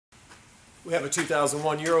We have a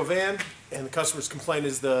 2001 Eurovan, and the customer's complaint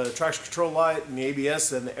is the traction control light and the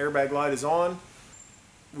ABS and the airbag light is on.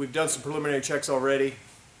 We've done some preliminary checks already.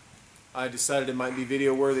 I decided it might be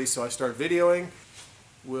video worthy, so I started videoing.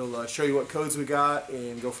 We'll show you what codes we got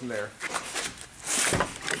and go from there.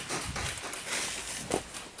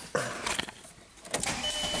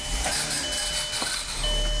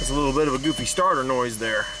 There's a little bit of a goofy starter noise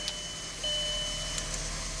there.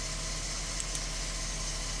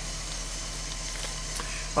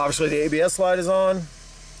 Obviously the ABS light is on,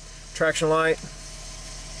 traction light,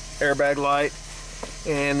 airbag light,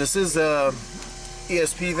 and this is a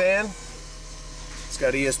ESP van. It's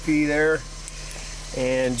got ESP there,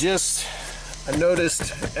 and just I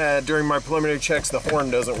noticed during my preliminary checks the horn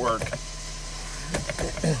doesn't work.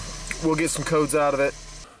 We'll get some codes out of it.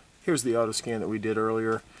 Here's the auto scan that we did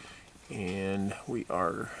earlier, and we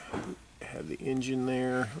have the engine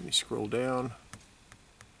there. Let me scroll down.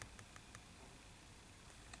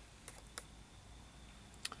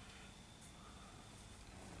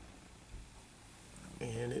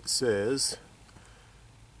 And it says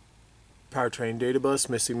Powertrain data bus,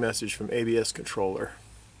 missing message from ABS controller,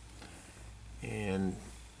 and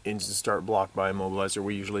engine start blocked by immobilizer.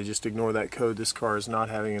 We usually just ignore that code. This car is not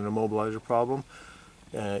having an immobilizer problem.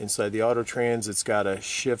 Inside the auto trans, it's got a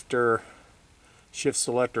shift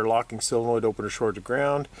selector, locking solenoid, opener short to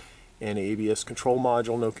ground, and an ABS control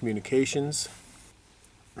module, no communications.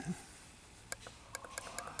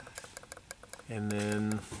 And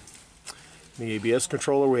then the ABS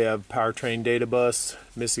controller, we have Powertrain data bus,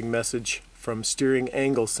 missing message from steering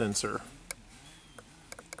angle sensor.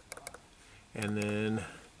 And then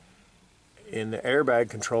in the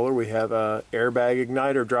airbag controller, we have a airbag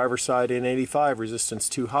igniter, driver side N85, resistance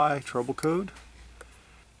too high, trouble code.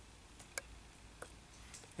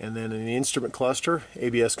 And then in the instrument cluster,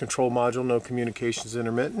 ABS control module, no communications,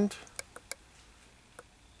 intermittent.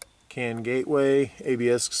 CAN gateway,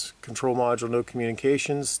 ABS control module, no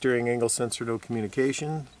communications, steering angle sensor, no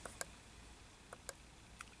communication.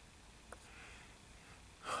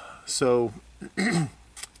 So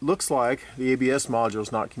looks like the ABS module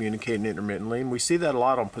is not communicating intermittently, and we see that a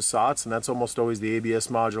lot on Passats, and that's almost always the ABS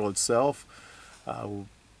module itself.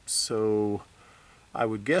 So I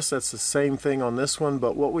would guess that's the same thing on this one,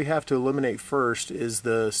 but what we have to eliminate first is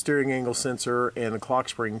the steering angle sensor and the clock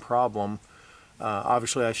spring problem.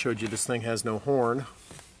 Obviously I showed you this thing has no horn.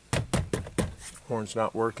 Horn's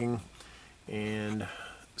not working, and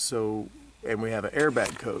we have an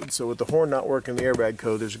airbag code. So with the horn not working, the airbag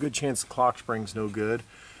code, there's a good chance the clock spring's no good.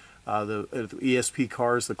 The ESP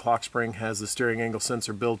cars, the clock spring has the steering angle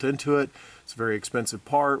sensor built into it. It's a very expensive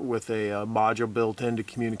part with a module built in to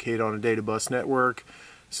communicate on a data bus network.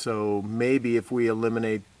 So maybe if we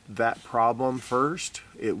eliminate that problem first,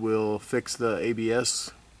 it will fix the ABS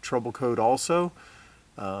trouble code also.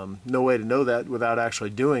 No way to know that without actually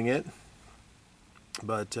doing it,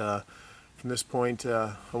 but from this point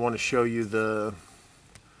I want to show you the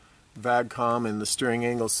VAGCOM and the steering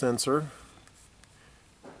angle sensor.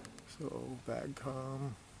 So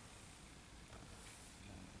VAGCOM,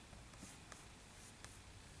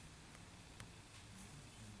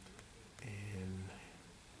 and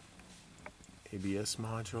ABS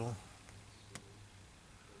module.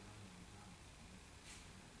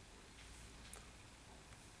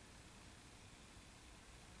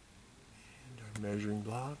 Measuring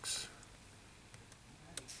blocks.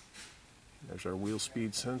 There's our wheel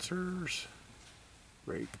speed sensors,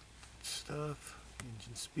 brake stuff,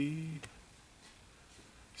 engine speed,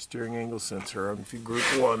 steering angle sensor. I'm in group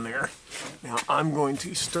 1 there. Now I'm going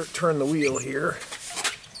to turn the wheel here,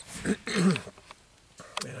 and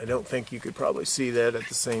I don't think you could probably see that at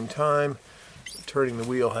the same time. Turning the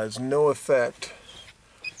wheel has no effect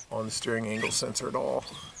on the steering angle sensor at all.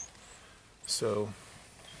 So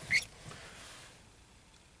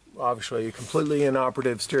obviously a completely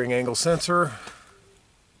inoperative steering angle sensor,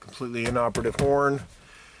 completely inoperative horn,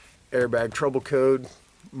 airbag trouble code.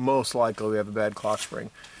 Most likely we have a bad clock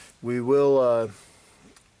spring. We will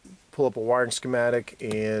pull up a wiring schematic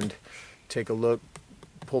and take a look,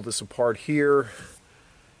 pull this apart here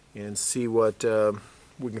and see what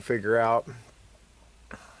we can figure out.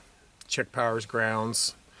 Check powers,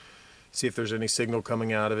 grounds, see if there's any signal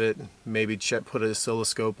coming out of it, maybe put an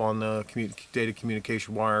oscilloscope on the data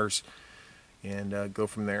communication wires, and go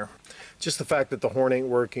from there. Just the fact that the horn ain't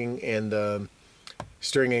working and the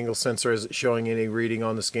steering angle sensor isn't showing any reading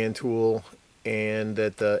on the scan tool, and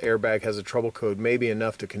that the airbag has a trouble code may be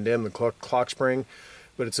enough to condemn the clock spring,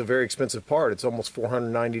 but it's a very expensive part. It's almost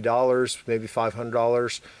 $490, maybe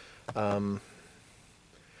 $500.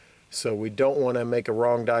 So we don't want to make a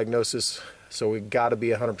wrong diagnosis so we've got to be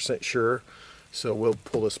 100% sure. So we'll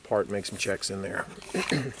pull this apart and make some checks in there.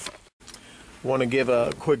 Want to give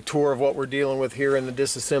a quick tour of what we're dealing with here in the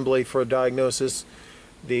disassembly for a diagnosis.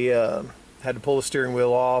 Had to pull the steering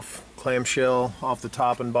wheel off, clamshell off the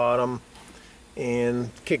top and bottom, and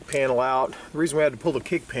kick panel out. The reason we had to pull the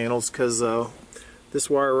kick panel is because this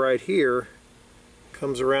wire right here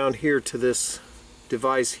comes around here to this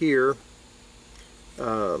device here,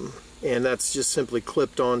 and that's just simply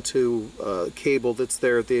clipped onto a cable that's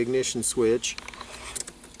there at the ignition switch.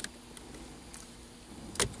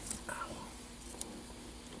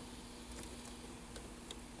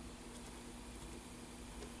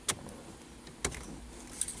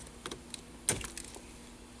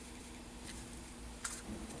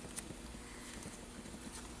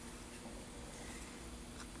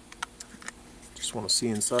 Just want to see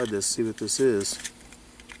inside this, see what this is.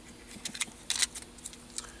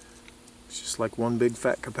 It's just like one big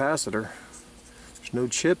fat capacitor. There's no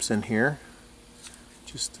chips in here,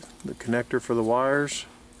 just the connector for the wires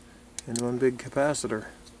and one big capacitor.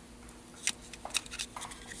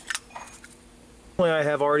 I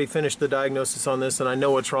have already finished the diagnosis on this and I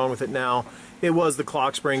know what's wrong with it now. It was the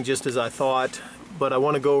clock spring, just as I thought, but I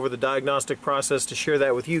want to go over the diagnostic process to share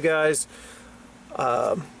that with you guys.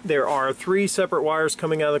 There are 3 separate wires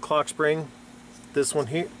coming out of the clock spring. This one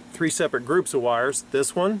here, 3 separate groups of wires.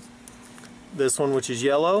 This one which is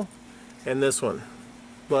yellow, and this one.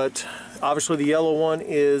 But obviously the yellow one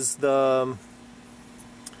is the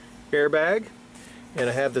airbag, and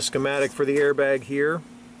I have the schematic for the airbag here,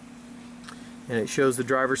 and it shows the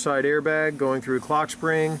driver's side airbag going through a clock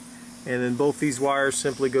spring, and then both these wires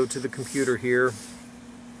simply go to the computer here.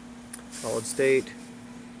 Solid state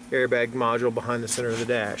airbag module behind the center of the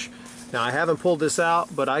dash. Now I haven't pulled this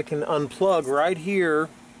out, but I can unplug right here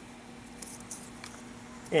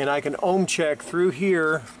and I can ohm check through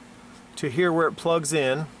here to here where it plugs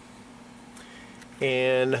in,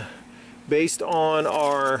 and based on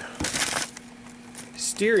our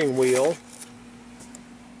steering wheel,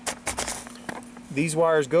 these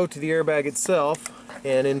wires go to the airbag itself,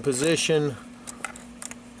 and in position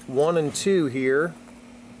 1 and 2 here,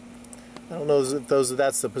 I don't know if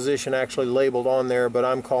that's the position actually labeled on there, but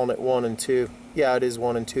I'm calling it 1 and 2. Yeah, it is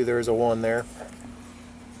 1 and 2. There is a 1 there.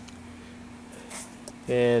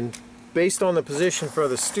 And based on the position for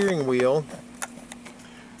the steering wheel,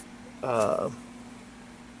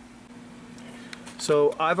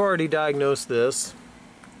 so I've already diagnosed this.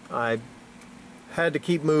 I had to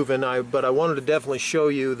keep moving, but I wanted to definitely show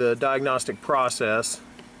you the diagnostic process.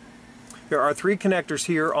 There are 3 connectors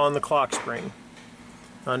here on the clock spring.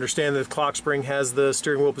 I understand that the clock spring has the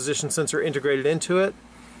steering wheel position sensor integrated into it.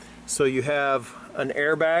 So you have an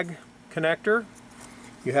airbag connector,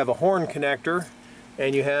 you have a horn connector,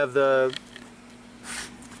 and you have the,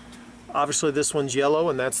 obviously this one's yellow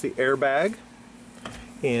and that's the airbag.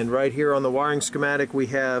 And right here on the wiring schematic we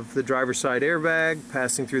have the driver's side airbag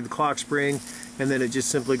passing through the clock spring, and then it just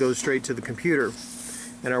simply goes straight to the computer.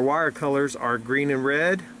 And our wire colors are green and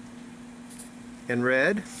red,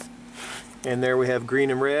 and there we have green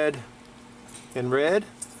and red and red.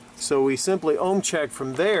 So we simply ohm check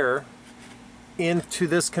from there into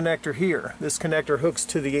this connector here. This connector hooks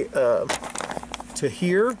to the to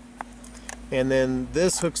here, and then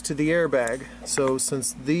this hooks to the airbag. So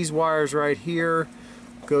since these wires right here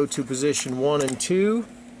go to position 1 and 2,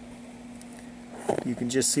 you can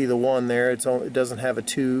just see the 1 there. It doesn't have a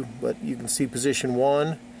 2, but you can see position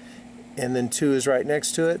 1, and then 2 is right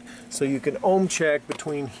next to it. So you can ohm check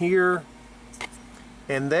between here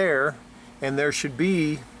and there should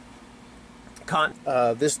be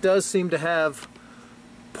this does seem to have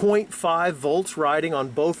 0.5 volts riding on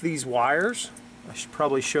both these wires. I should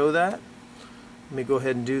probably show that. Let me go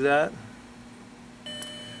ahead and do that.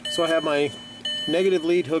 So I have my negative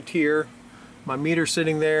lead hooked here, my meter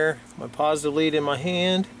sitting there, my positive lead in my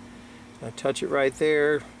hand. I touch it right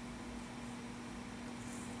there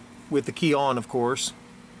with the key on, of course,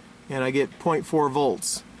 and I get 0.4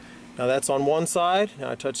 volts. Now that's on one side.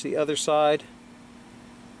 Now I touch the other side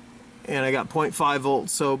and I got 0.5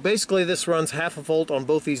 volts. So basically this runs half a volt on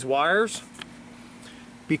both these wires.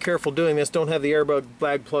 Be careful doing this. Don't have the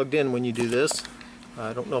airbag plugged in when you do this.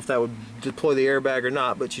 I don't know if that would deploy the airbag or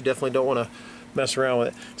not, but you definitely don't want to mess around with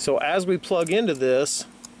it. So as we plug into this,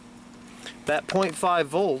 that 0.5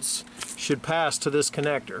 volts should pass to this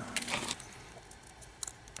connector.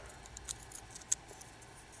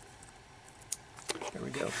 There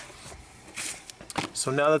we go. So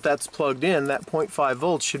now that that's plugged in, that 0.5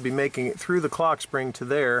 volts should be making it through the clock spring to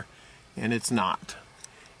there, and it's not.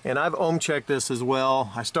 And I've ohm checked this as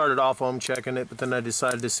well. I started off ohm checking it, but then I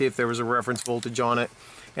decided to see if there was a reference voltage on it,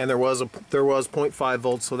 and there was 0.5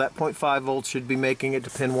 volts, so that 0.5 volts should be making it to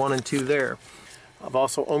pin 1 and 2 there. I've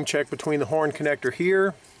also ohm checked between the horn connector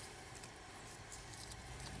here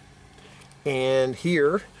and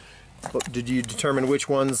here. Did you determine which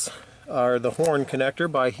ones are the horn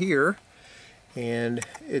connector? By here, and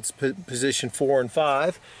it's position 4 and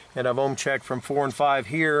 5, and I've ohm checked from 4 and 5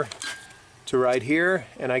 here to right here,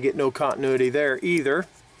 and I get no continuity there either.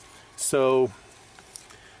 So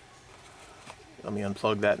let me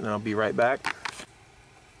unplug that and I'll be right back.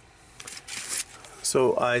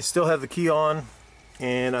 So I still have the key on,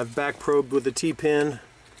 and I've back probed with the T-pin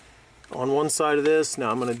on one side of this. Now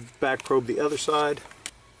I'm going to back probe the other side.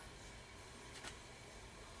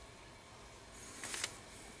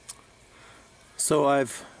 So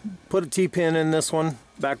I've put a T-pin in this one,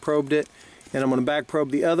 back probed it, and I'm going to back probe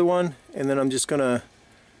the other one, and then I'm just going to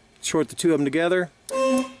short the two of them together.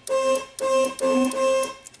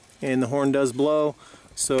 And the horn does blow,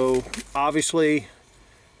 so obviously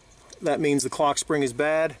that means the clock spring is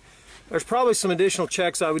bad. There's probably some additional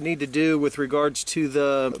checks I would need to do with regards to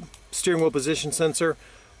the steering wheel position sensor,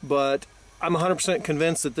 but I'm 100%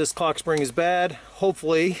 convinced that this clock spring is bad.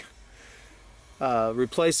 Hopefully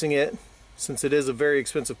replacing it, since it is a very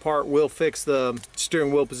expensive part, will fix the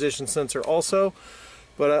steering wheel position sensor also.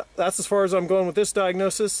 But that's as far as I'm going with this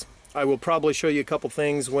diagnosis. I will probably show you a couple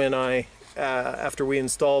things when after we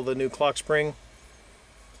install the new clock spring.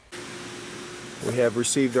 We have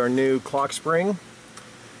received our new clock spring.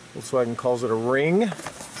 Volkswagen calls it a ring.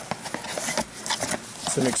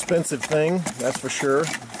 It's an expensive thing, that's for sure.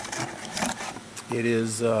 It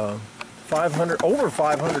is over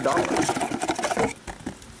 $500.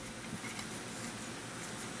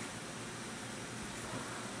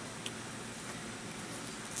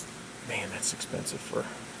 Man, that's expensive for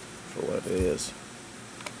what it is.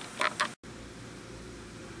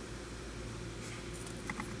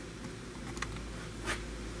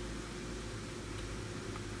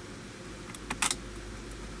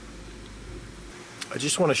 I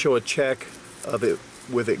just want to show a check of it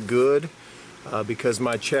with it good, because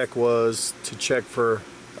my check was to check for,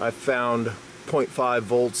 I found 0.5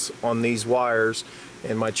 volts on these wires,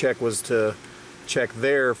 and my check was to check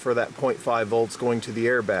there for that 0.5 volts going to the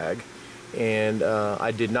airbag, and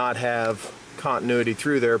I did not have continuity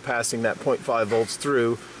through there passing that 0.5 volts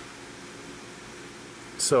through.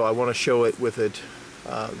 So I want to show it with it,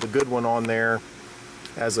 the good one on there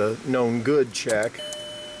as a known good check.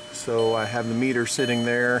 So I have the meter sitting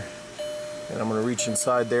there, and I'm going to reach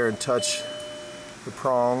inside there and touch the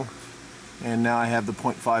prong, and now I have the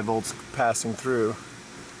 0.5 volts passing through.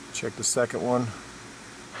 Check the second one,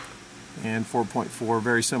 and 4.4,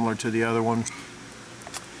 very similar to the other one.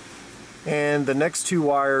 And the next two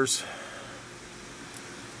wires,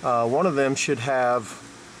 one of them should have,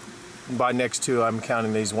 by next two I'm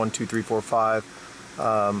counting these 1, 2, 3, 4, 5.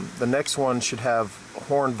 The next one should have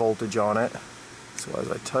horn voltage on it. So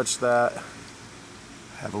as I touch that,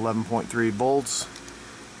 I have 11.3 volts,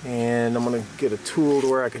 and I'm going to get a tool to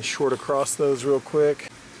where I can short across those real quick.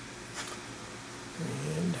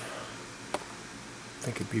 And I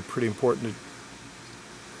think it'd be pretty important to,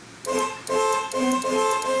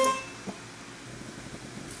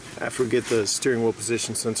 after we get the steering wheel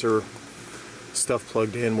position sensor stuff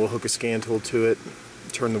plugged in, we'll hook a scan tool to it,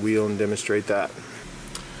 turn the wheel, and demonstrate that.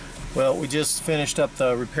 Well, we just finished up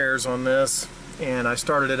the repairs on this, and I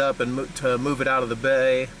started it up and to move it out of the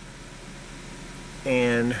bay,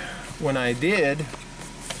 and when I did,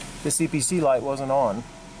 this EPC light wasn't on.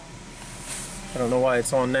 I don't know why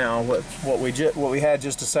it's on now. What we had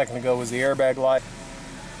just a second ago was the airbag light,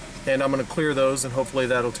 and I'm going to clear those, and hopefully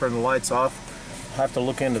that'll turn the lights off. I'll have to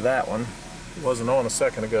look into that one. It wasn't on a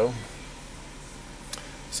second ago.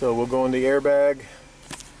 So we'll go in the airbag.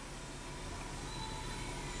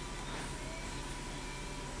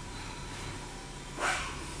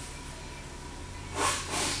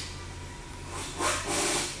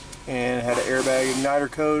 And had an airbag igniter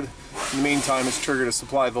code. In the meantime, it's triggered a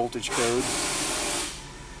supply voltage code.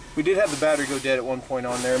 We did have the battery go dead at one point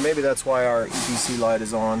on there. Maybe that's why our EPC light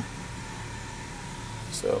is on.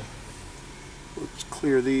 So let's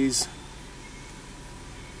clear these.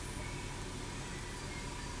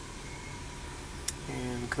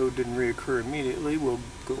 And the code didn't reoccur immediately. We'll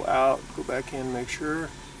go out, go back in, make sure.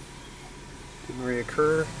 Didn't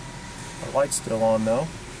reoccur. Our light's still on though.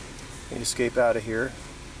 Can you escape out of here?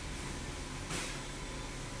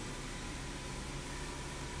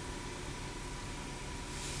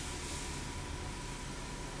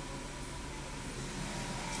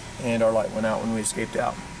 And our light went out when we escaped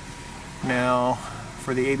out. Now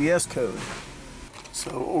for the ABS code.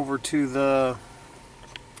 So over to the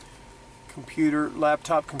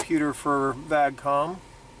laptop computer for VAGCOM.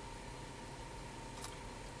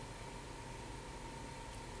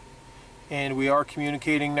 And we are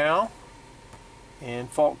communicating now. And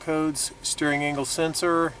fault codes, steering angle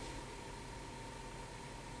sensor,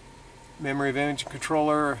 memory of image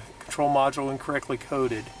controller, control module incorrectly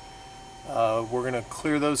coded. We're going to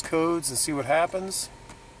clear those codes and see what happens.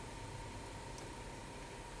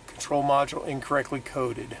 Control module incorrectly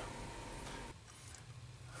coded.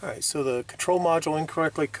 Alright, so the control module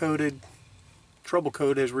incorrectly coded trouble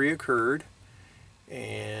code has reoccurred,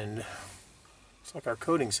 and looks like our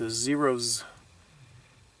coding says zeros.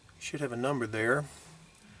 Should have a number there.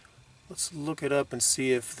 Let's look it up and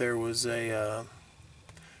see if there was a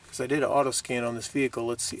because I did an auto scan on this vehicle.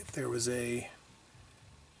 Let's see if there was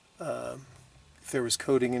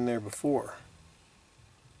coding in there before.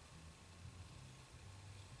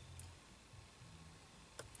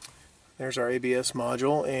 There's our ABS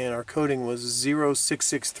module, and our coding was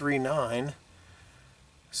 06639.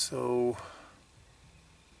 So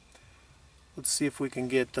let's see if we can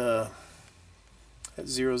get that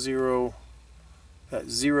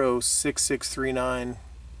 06639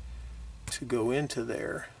 to go into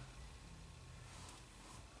there.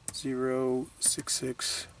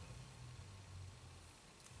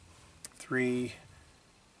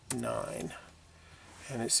 06639.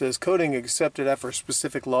 And it says coding accepted after a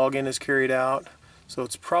specific login is carried out, so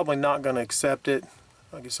it's probably not going to accept it.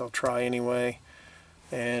 I guess I'll try anyway.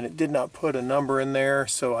 And it did not put a number in there,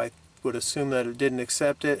 so I would assume that it didn't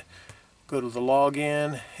accept it. Go to the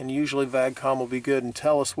login, and usually VAGCOM will be good and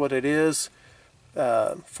tell us what it is.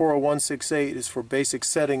 40168 is for basic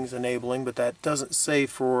settings enabling, but that doesn't say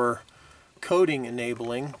for coding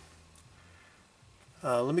enabling.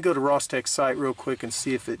 Let me go to Rostec's site real quick and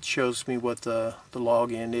see if it shows me what the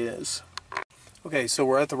login is. Okay, so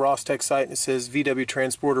we're at the Rostec site, and it says VW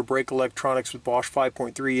Transporter Brake Electronics with Bosch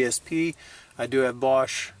 5.3 ESP. I do have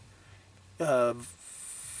Bosch 5.3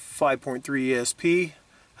 ESP.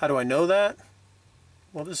 How do I know that?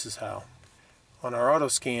 Well, this is how. On our auto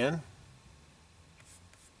scan,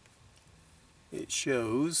 it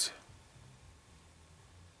shows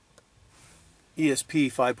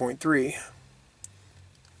ESP 5.3.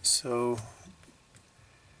 So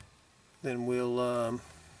then we'll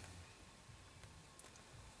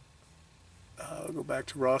go back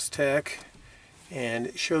to Rostec, and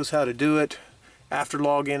it shows how to do it. After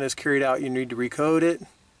login is carried out, you need to recode it.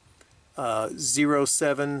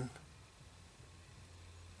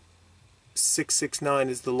 07669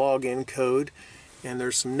 is the login code, and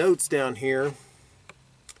there's some notes down here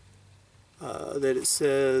that it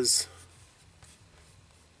says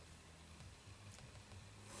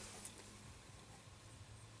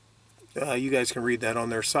you guys can read that on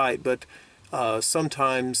their site, but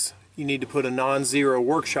sometimes you need to put a non-zero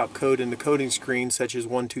workshop code in the coding screen, such as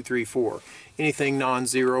 1, 2, 3, 4. Anything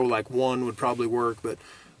non-zero, like 1 would probably work, but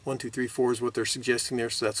 1, 2, 3, 4 is what they're suggesting there,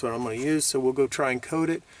 so that's what I'm going to use. So we'll go try and code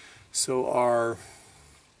it. So our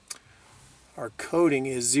coding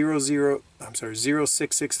is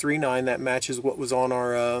 06639. That matches what was on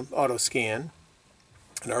our auto scan,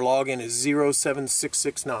 and our login is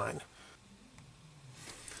 07669.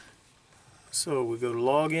 So we go to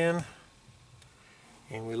login,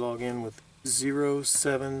 and we log in with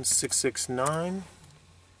 07669.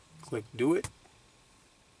 Click do it,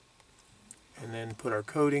 and then put our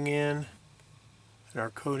coding in, and our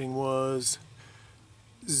coding was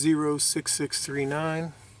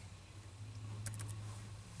 06639.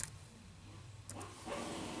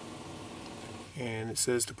 And it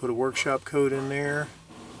says to put a workshop code in there,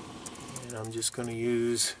 and I'm just going to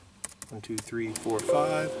use 1, 2, 3, 4,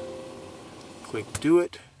 5. Click do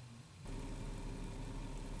it,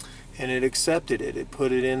 and it accepted it. It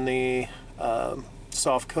put it in the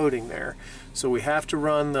soft coding there. So we have to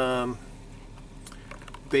run the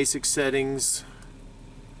basic settings,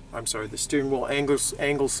 the steering wheel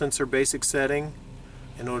angle sensor basic setting.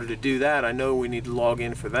 In order to do that, I know we need to log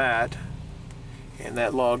in for that, and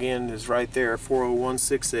that login is right there,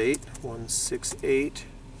 40168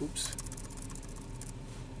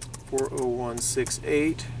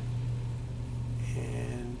 40168,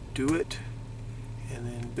 and do it, and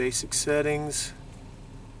then basic settings,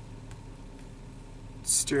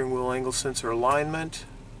 steering wheel angle sensor alignment,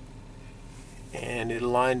 and it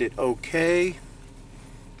aligned it OK,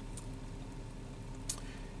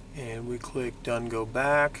 and we click done, go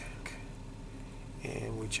back,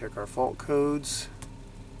 and we check our fault codes,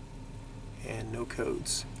 and no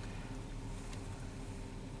codes.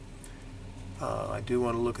 I do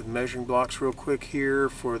want to look at the measuring blocks real quick here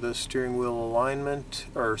for the steering wheel alignment,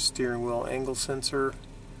 or steering wheel angle sensor,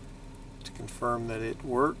 to confirm that it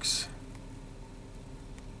works.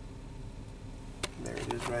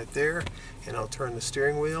 right there, and I'll turn the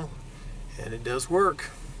steering wheel, and it does work.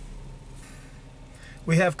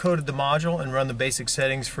 We have coded the module and run the basic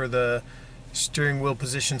settings for the steering wheel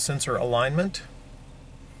position sensor alignment,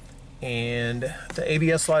 and the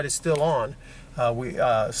ABS light is still on.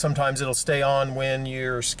 Sometimes it'll stay on when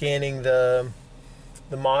you're scanning the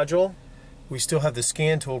module. We still have the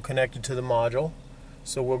scan tool connected to the module,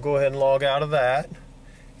 so we'll go ahead and log out of that.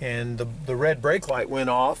 And the red brake light went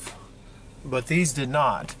off, but these did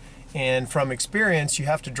not. And from experience, you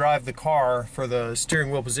have to drive the car for the steering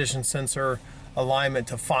wheel position sensor alignment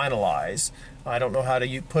to finalize. I don't know how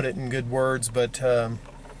to put it in good words, but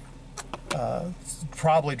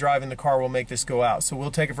probably driving the car will make this go out. So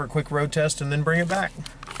we'll take it for a quick road test and then bring it back.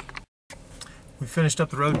 We finished up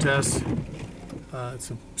the road test.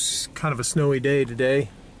 It's kind of a snowy day today.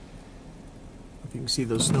 If you can see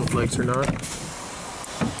those snowflakes or not.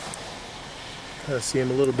 Kind of see them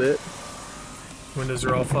a little bit. Windows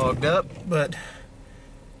are all fogged up, but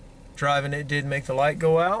driving it did make the light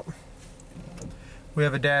go out. We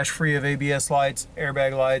have a dash free of ABS lights,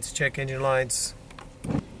 airbag lights, check engine lights.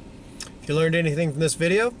 If you learned anything from this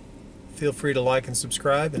video, feel free to like and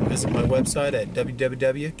subscribe, and visit my website at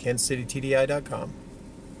www.kansascitytdi.com.